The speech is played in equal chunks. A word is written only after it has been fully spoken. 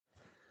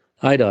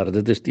Hi daar,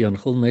 dit is Tiaan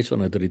Gilnes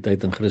van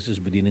Autoriteit en Christus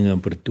Bediening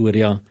in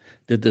Pretoria.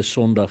 Dit is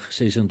Sondag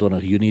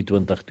 26 Junie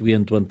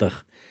 2022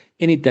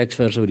 en die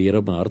teksvers wat die Here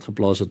op my hart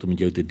geplaas het om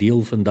met jou te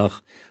deel vandag,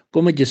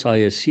 kom uit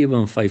Jesaja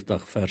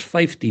 57 vers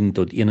 15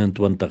 tot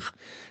 21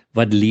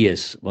 wat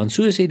lees, want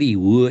so sê die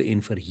hoë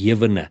en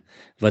verhewene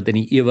wat in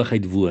die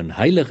ewigheid woon,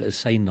 heilig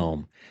is sy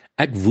naam.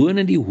 Ek woon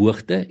in die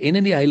hoogte en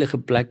in die heilige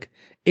plek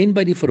en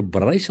by die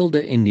verbryselde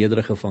en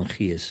nederige van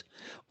gees,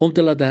 om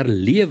te laat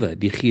herlewe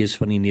die gees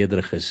van die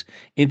nederiges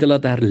en te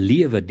laat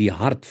herlewe die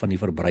hart van die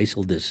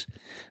verbrysseldes,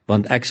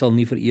 want ek sal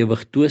nie vir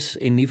ewig twis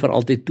en nie vir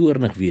altyd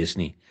toornig wees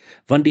nie,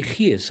 want die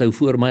gees sou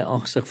voor my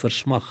aangesig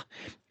versmag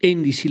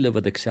en die siele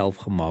wat ek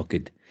self gemaak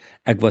het.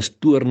 Ek was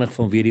toornig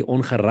vanweë die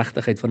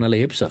ongeregtigheid van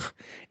hulle hebsug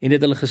en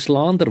het hulle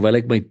geslaan terwyl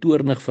ek my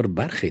toornig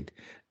verberg het.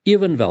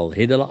 Ewenwel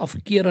het hulle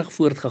afkeurig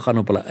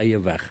voortgegaan op hulle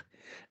eie weg.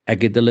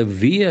 Ek het hulle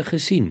weë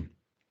gesien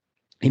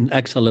en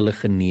ek sal hulle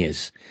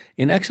genees,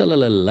 en ek sal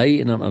hulle lei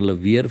en aan hulle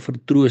weer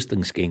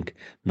vertroosting skenk,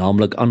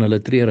 naamlik aan hulle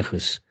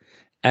nederiges.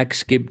 Ek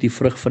skep die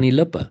vrug van die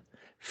lippe,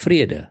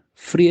 vrede,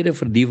 vrede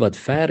vir die wat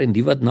ver en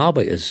die wat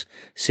naby is,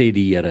 sê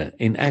die Here,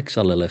 en ek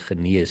sal hulle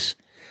genees.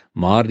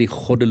 Maar die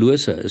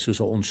goddelose is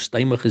soos 'n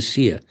onstuimige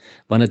see,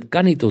 want dit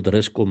kan nie tot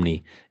rus kom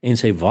nie, en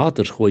sy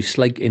waters gooi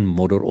slyk en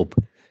modder op.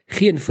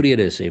 Geen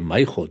vrede, sê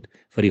my God,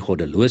 vir die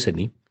goddelose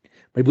nie.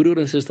 My broer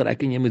en suster,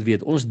 ek en jy moet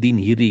weet, ons dien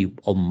hierdie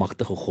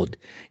almagtige God,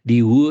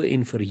 die hoë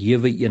en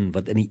verhewe een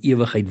wat in die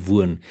ewigheid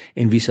woon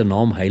en wie se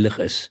naam heilig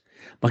is.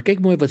 Maar kyk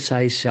mooi wat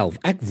sê hy self,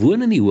 ek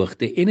woon in die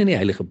hoogte en in die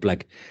heilige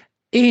plek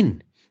en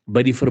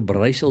by die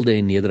verbryselde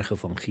en nederige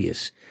van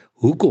gees.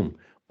 Hoekom?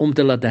 Om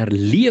te laat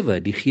herlewe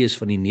die gees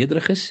van die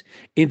nederiges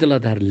en te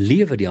laat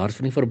herlewe die hart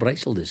van die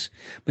verbrysseldes.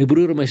 My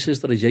broer en my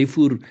suster, as jy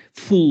voel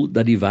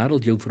dat die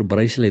wêreld jou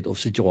verbrysel het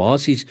of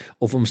situasies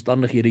of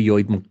omstandighede jou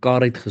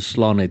uitmekaar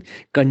uitgeslaan het,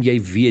 kan jy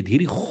weet,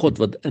 hierdie God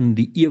wat in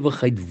die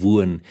ewigheid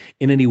woon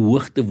en in die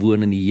hoogte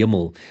woon in die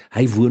hemel,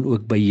 hy woon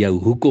ook by jou.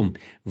 Hoekom?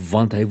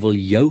 Want hy wil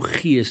jou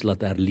gees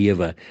laat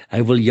herlewe.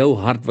 Hy wil jou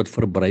hart wat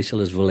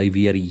verbrysel is, wil hy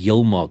weer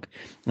heel maak.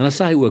 En dan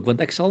sê hy ook,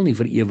 want ek sal nie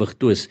vir ewig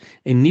twis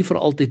en nie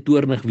vir altyd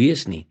toornig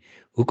wees nie.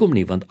 Hoekom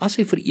nie? Want as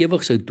hy vir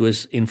ewig sou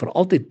twis en vir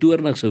altyd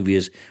toornig sou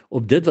wees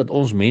op dit wat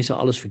ons mense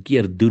alles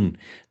verkeerd doen,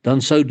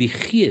 dan sou die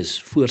gees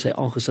voor sy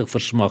aangesig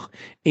versmag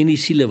en die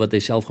siele wat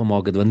hy self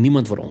gemaak het, want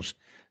niemand van ons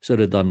sou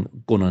dit dan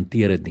kon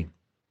hanteer het nie.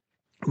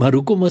 Maar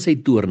hoekom was hy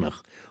toornig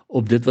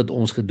op dit wat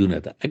ons gedoen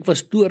het? Ek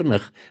was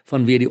toornig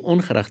vanweë die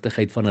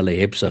ongeregtigheid van hulle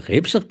hebsug.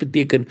 Hebsug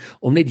beteken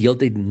om net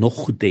heeltyd nog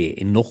goed te hê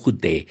en nog goed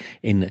te hê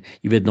en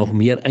jy weet nog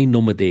meer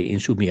eiendomme te hê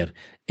en so meer.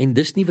 En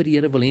dis nie wat die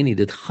Here wil hê nie.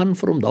 Dit gaan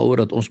vir hom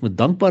daaroor dat ons moet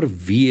dankbaar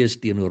wees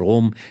teenoor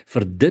hom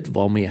vir dit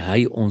waarmee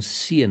hy ons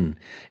seën.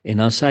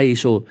 En dan sê hy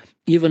so,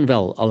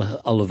 ewenwel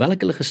alhoewel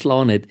ek hulle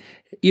geslaan het,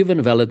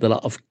 ewenwel het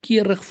hulle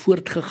afkeurig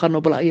voortgegaan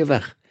op hulle eie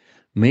weg.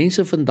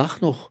 Mense vandag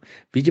nog,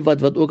 weet jy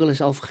wat ook hulle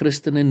self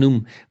Christene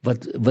noem,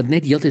 wat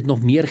net heeltyd nog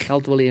meer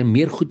geld wil hê en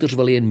meer goederes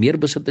wil hê en meer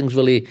besittings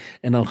wil hê,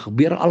 en dan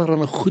gebeur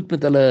allerlei goed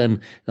met hulle en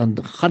dan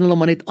gaan hulle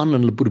maar net aan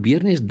en hulle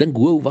probeer nie eens dink,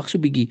 wag so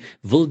 'n bietjie,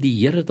 wil die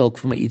Here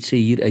dalk vir my iets sê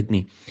hieruit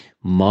nie.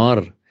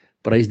 Maar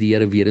prys die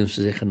Here weer eens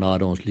vir sy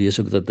genade. Ons lees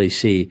ook dat hy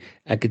sê,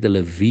 ek het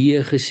hulle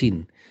weë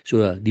gesien,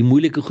 so die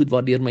moeilike goed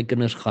waardeur my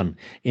kinders gaan,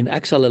 en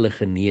ek sal hulle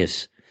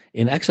genees.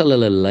 En ek sal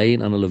hulle lei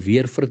en aan hulle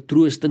weer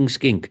vertroosting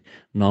skenk,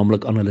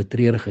 naamlik aan hulle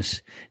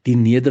nederiges, die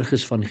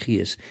nederiges van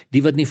gees,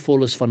 die wat nie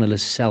vol is van hulle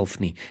self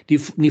nie, die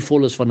nie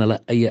vol is van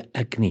hulle eie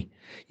ek nie.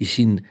 Jy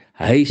sien,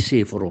 hy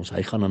sê vir ons,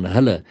 hy gaan aan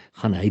hulle,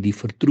 gaan hy die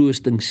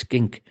vertroosting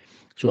skenk.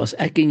 So as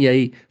ek en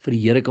jy vir die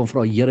Here kan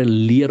vra, Here,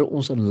 leer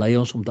ons en lei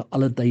ons om te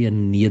alle tye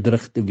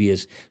nederig te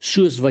wees,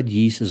 soos wat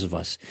Jesus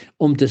was,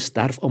 om te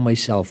sterf aan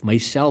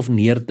myself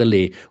neer te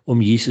lê,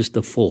 om Jesus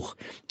te volg.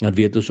 Dan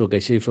weet ons ook,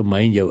 hy sê vir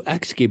my en jou,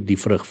 ek skep die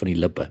vrug van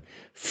die lippe,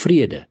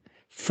 vrede,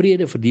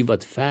 vrede vir die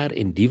wat ver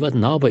en die wat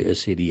naby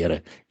is, sê die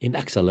Here, en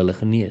ek sal hulle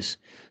genees.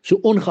 So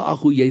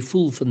ongeag hoe jy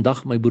voel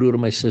vandag, my broer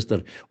en my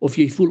suster, of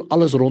jy voel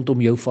alles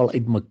rondom jou val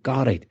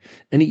uitmekaar uit,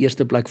 in die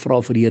eerste plek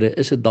vra vir die Here,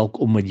 is dit dalk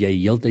omdat jy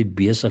heeltyd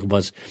besig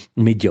was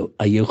met jou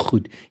eie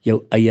goed,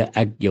 jou eie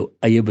ek, jou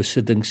eie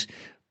besittings,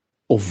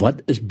 of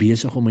wat is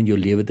besig om in jou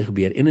lewe te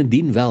gebeur? En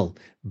indien wel,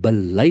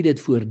 bely dit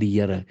voor die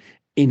Here,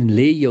 en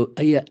lê jou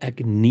eie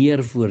ek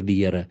neer voor die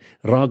Here,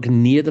 raak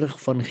nederig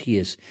van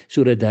gees,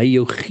 sodat hy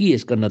jou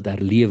gees kan laat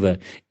herlewe,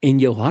 en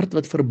jou hart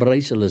wat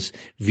verbrysel is,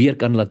 weer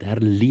kan laat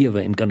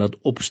herlewe en kan laat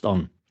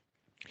opstaan.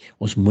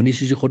 Ons moenie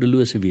soos die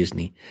goddelose wees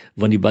nie,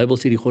 want die Bybel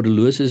sê die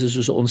goddelose is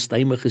soos 'n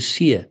onstuimige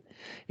see,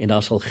 en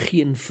daar sal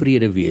geen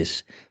vrede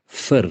wees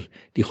vir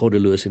die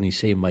goddelose nie,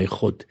 sê my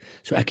God.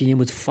 So ek en jy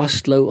moet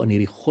vasklou aan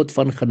hierdie God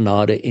van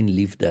genade en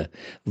liefde,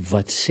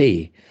 wat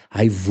sê,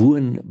 hy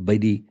woon by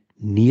die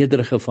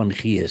nederige van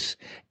gees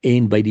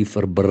en by die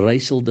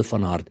verbryselde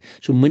van hart.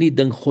 So moenie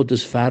dink God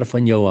is ver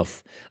van jou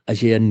af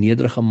as jy 'n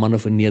nederige man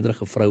of 'n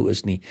nederige vrou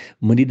is nie.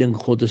 Moenie dink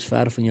God is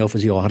ver van jou af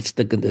as jou hart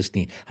stikkend is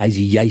nie. Hy's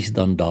juis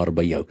dan daar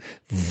by jou,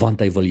 want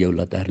hy wil jou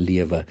laat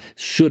herlewe,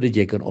 sodat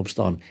jy kan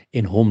opstaan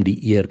en hom die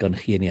eer kan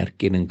gee en die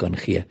erkenning kan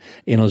gee.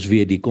 En ons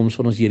weet, die koms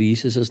van ons Here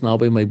Jesus is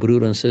naby, my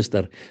broer en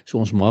suster,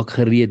 so ons maak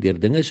gereed deur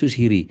dinge soos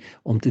hierdie,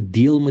 om te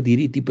deel met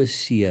hierdie tipe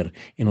seer,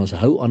 en ons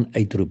hou aan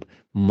uitroep,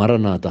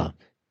 Maranatha,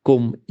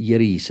 kom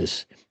Here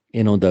Jesus,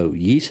 en onthou,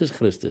 Jesus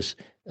Christus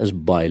is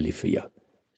baie lief vir jou.